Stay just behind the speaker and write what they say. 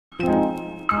Oh,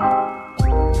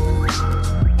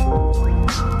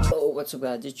 what's up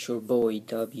guys, it's your boy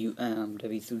W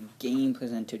through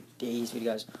Gameplays, and today's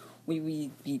video guys, we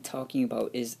will be talking about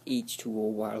is H2O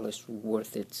wireless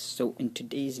worth it. So in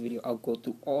today's video I'll go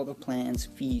through all the plans,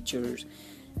 features,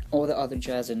 all the other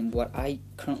jazz, and what I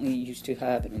currently used to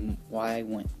have and why I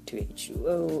went to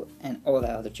H2O and all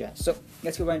that other jazz. So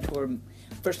let's go right into our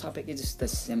first topic. Is the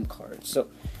SIM card. So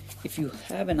if you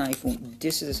have an iPhone,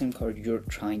 this is the SIM card you're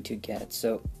trying to get.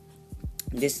 So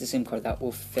this is the SIM card that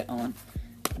will fit on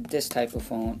this type of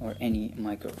phone or any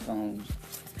microphone,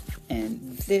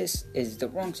 and this is the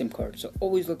wrong SIM card. So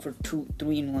always look for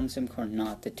 3-in-1 SIM card,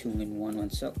 not the 2-in-1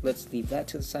 one. So let's leave that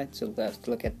to the side. So let's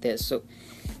look at this. So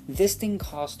this thing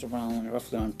costs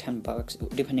roughly around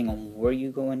 $10 depending on where you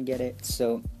go and get it.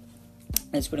 So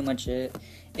that's pretty much it.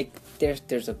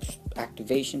 There's a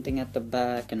activation thing at the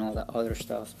back and all that other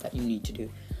stuff that you need to do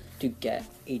to get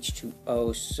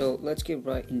H2O. So let's get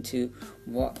right into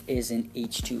what is an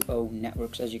H2O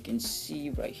networks. As you can see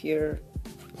right here,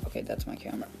 okay, that's my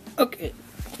camera. Okay,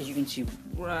 as you can see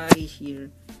right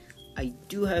here, I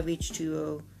do have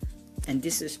H2O, and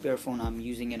this is a spare phone I'm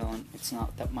using it on. It's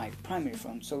not that my primary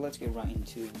phone. So let's get right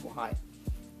into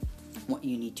what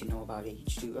you need to know about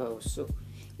H2O. So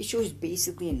it shows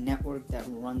basically a network that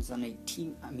runs on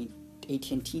AT&T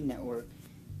network.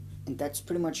 And that's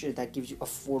pretty much it. That gives you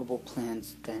affordable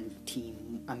plans than AT&T.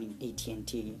 I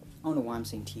don't know why I'm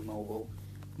saying T-Mobile,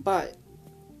 but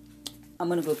I'm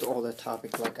gonna go through all the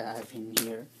topics like I have in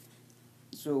here.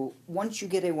 So once you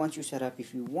get it, once you set up,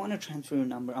 if you want to transfer your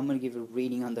number, I'm gonna give a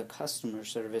rating on the customer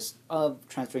service of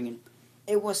transferring it.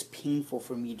 It was painful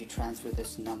for me to transfer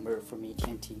this number from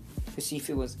AT&T to see if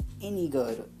it was any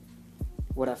good.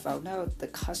 What I found out, the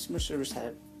customer service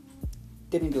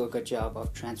didn't do a good job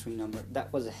of transferring number.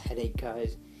 That was a headache,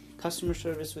 guys. Customer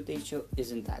service with H2O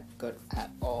isn't that good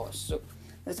at all. So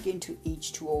let's get into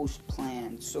H2O's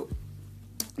plan. So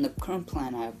the current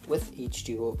plan I have with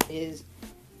H2O is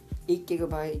 8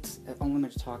 gigabytes of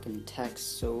unlimited talk and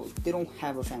text. So they don't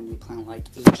have a family plan like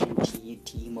AT&T,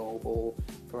 T-Mobile,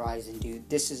 Verizon do.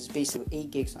 This is basically 8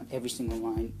 gigs on every single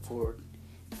line for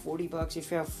 $40.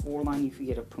 If you have 4 lines, you can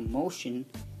get a promotion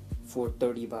for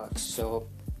 $30. So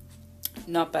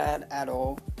not bad at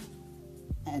all.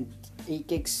 And 8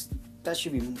 gigs, that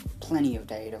should be plenty of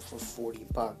data for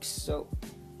 $40. So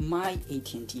my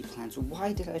AT&T plan, so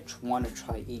why did I want to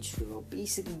try H2O?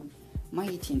 Basically, my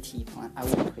AT&T plan, I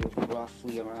would pay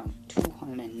roughly around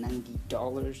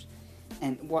 $290.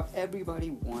 And what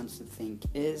everybody wants to think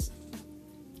is,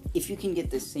 if you can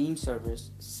get the same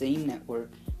service, same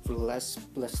network for less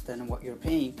than what you're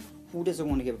paying, who doesn't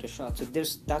want to give it a shot? So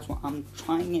that's why I'm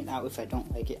trying it out. If I don't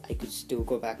like it, I could still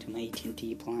go back to my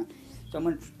AT&T plan.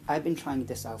 So I've been trying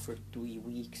this out for 3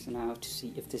 weeks now to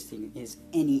see if this thing is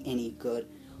any good,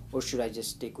 or should I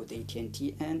just stick with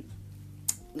AT&T? And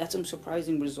got some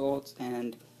surprising results.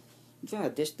 And yeah,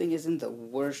 this thing isn't the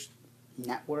worst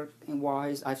network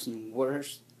wise. I've seen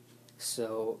worse.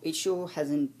 So H2O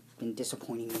hasn't been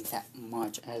disappointing me that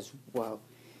much as well.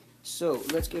 So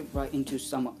let's get right into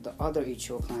some of the other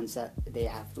H2O plans that they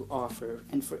have to offer.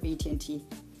 And for AT&T,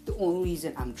 the only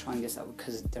reason I'm trying this out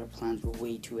because their plans were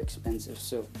way too expensive.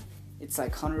 So it's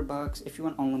like $100. If you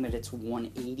want unlimited, it's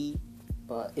 $180.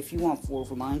 But if you want 4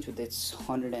 lines with it, it's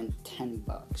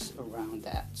 $110 around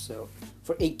that. So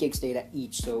for 8 gigs data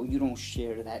each, so you don't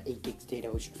share that 8 gigs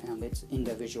data with your family. It's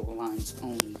individual lines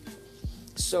only.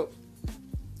 So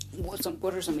what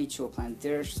are some H2O plans?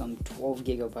 There's some 12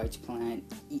 gigabytes plan.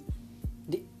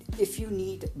 If you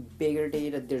need bigger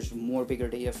data, there's more bigger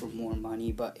data for more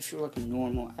money. But if you're like a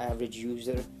normal average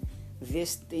user,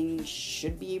 this thing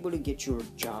should be able to get your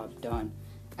job done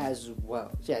as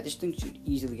well. Yeah, this thing should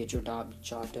easily get your job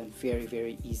done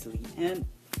very easily. And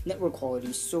network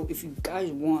quality. So if you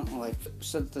guys want,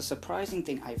 so the surprising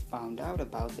thing I found out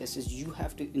about this is you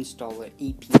have to install an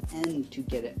APN to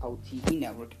get an LTE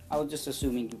network. I was just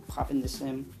assuming you pop in the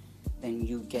SIM, then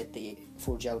you get the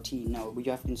 4G LTE. No,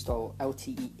 you have to install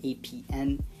LTE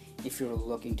APN if you're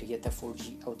looking to get the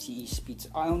 4G LTE speeds.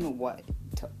 I don't know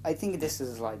I think this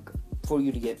is like for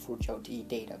you to get 4G LTE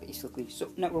data basically.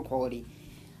 So network quality,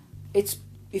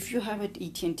 if you have an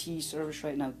AT&T service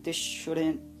right now, this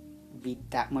shouldn't be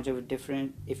that much of a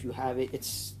difference. If you have it,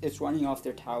 it's running off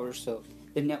their tower, so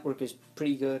the network is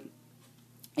pretty good.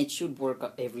 It should work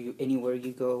anywhere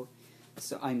you go.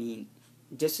 So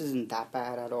this isn't that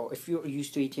bad at all. If you're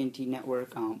used to AT&T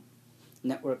network,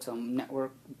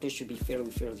 this should be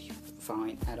fairly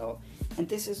fine at all. And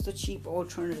this is the cheap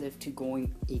alternative to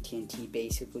going AT&T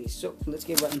basically. So let's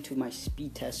get right into my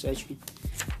speed test. So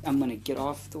I'm gonna get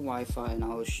off the Wi-Fi and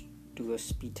I'll do a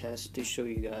speed test to show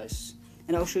you guys,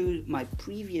 and I'll show you my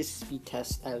previous speed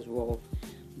test as well.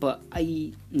 But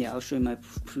I'll show you my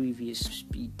previous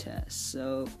speed test.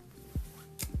 So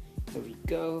here we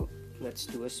go. Let's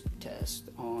do a speed test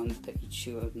on the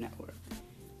H2O network.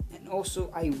 And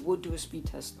also, I would do a speed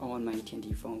test on my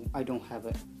AT&T phone. I don't have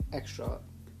an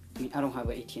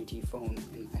AT&T phone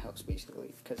in my house,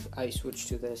 basically, because I switched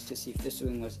to this to see if this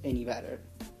one was any better.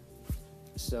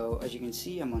 So as you can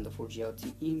see, I'm on the 4G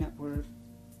LTE network,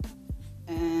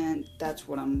 and that's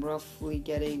what I'm roughly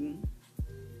getting.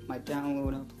 My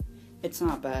download up, it's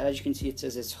not bad. As you can see, it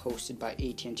says it's hosted by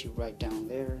AT&T right down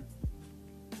there.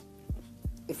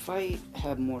 If I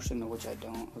have more signal, which I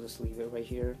don't, I'll just leave it right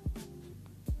here.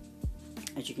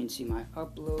 As you can see, my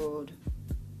upload,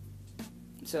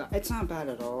 so it's not bad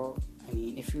at all. I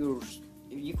mean, if you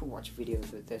could watch videos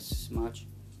with this much.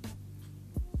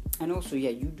 And also,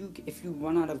 yeah, if you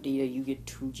run out of data, you get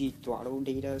 2G throttle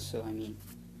data. So I mean,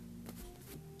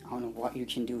 I don't know what you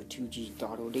can do with 2G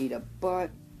throttle data,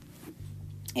 but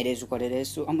it is what it is.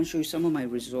 So I'm gonna show you some of my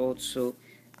results. So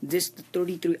the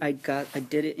 33 I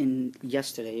did it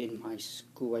yesterday in my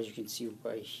school. As you can see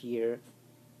right here,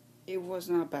 it was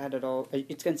not bad at all.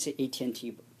 It's gonna say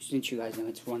AT&T, since you guys know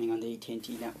it's running on the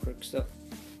AT&T network, so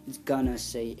it's gonna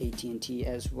say AT&T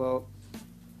as well.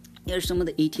 Here's some of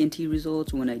the AT&T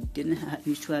results when I didn't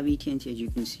used to have AT&T, as you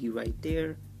can see right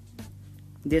there.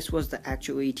 This was the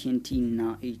actual AT&T,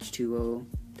 not H2O.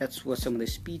 That's what some of the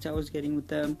speeds I was getting with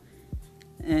them.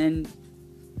 And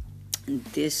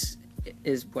this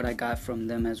is what I got from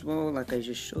them as well, like I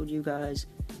just showed you guys.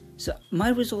 So my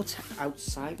results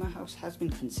outside my house has been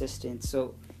consistent.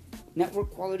 So network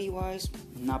quality wise,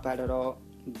 not bad at all.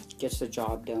 Gets the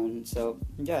job done. So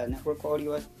yeah, network quality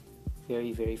wise,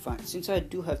 very, very fine. Since I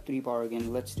do have 3 bar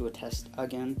again, let's do a test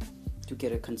again to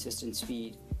get a consistent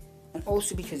speed. And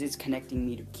also because it's connecting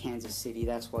me to Kansas City,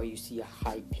 that's why you see a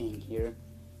high ping here.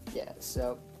 Yeah,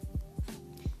 so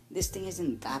this thing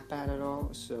isn't that bad at all.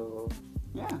 So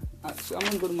yeah, so I'm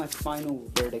gonna go to my final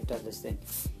verdict of this thing.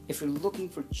 If you're looking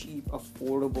for cheap,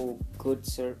 affordable, good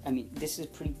this is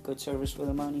pretty good service for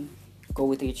the money. Go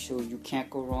with H2O. You can't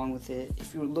go wrong with it.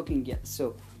 If you're looking,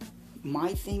 so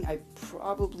my thing, I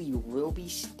probably will be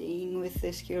staying with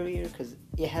this carrier because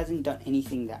it hasn't done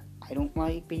anything that I don't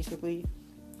like, basically,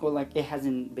 or like it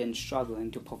hasn't been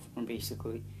struggling to perform.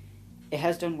 Basically, it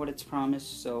has done what it's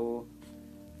promised. So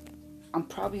I'm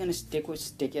probably gonna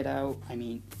stick it out. I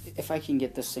mean, if I can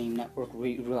get the same network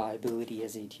reliability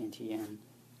as AT&T and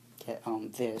get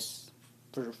this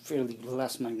for fairly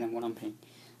less money than what I'm paying,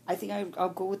 I think I'll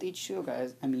go with H2O,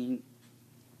 guys. I mean,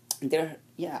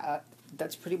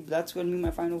 that's gonna be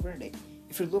my final verdict.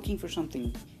 If you're looking for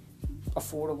something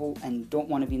affordable and don't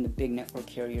want to be in the big network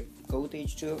carrier, go with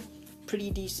H2O.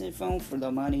 Pretty decent phone for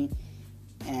the money,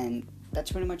 and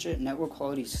that's pretty much it. Network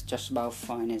quality is just about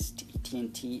fine as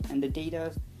AT&T, and the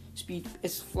data speed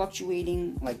is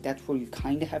fluctuating. Like that's where you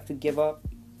kind of have to give up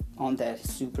on that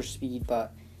super speed,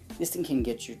 but this thing can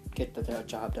get the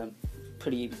job done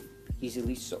pretty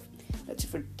easily. So that's it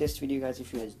for this video, guys.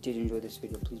 If you guys did enjoy this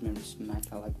video, please remember to smack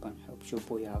that like button. Helps your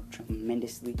boy out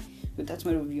tremendously. So that's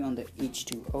my review on the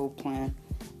H2O plan.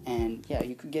 And yeah,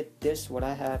 you could get this, what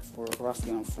I have, for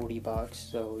roughly around $40.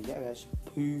 So yeah, guys,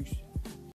 peace.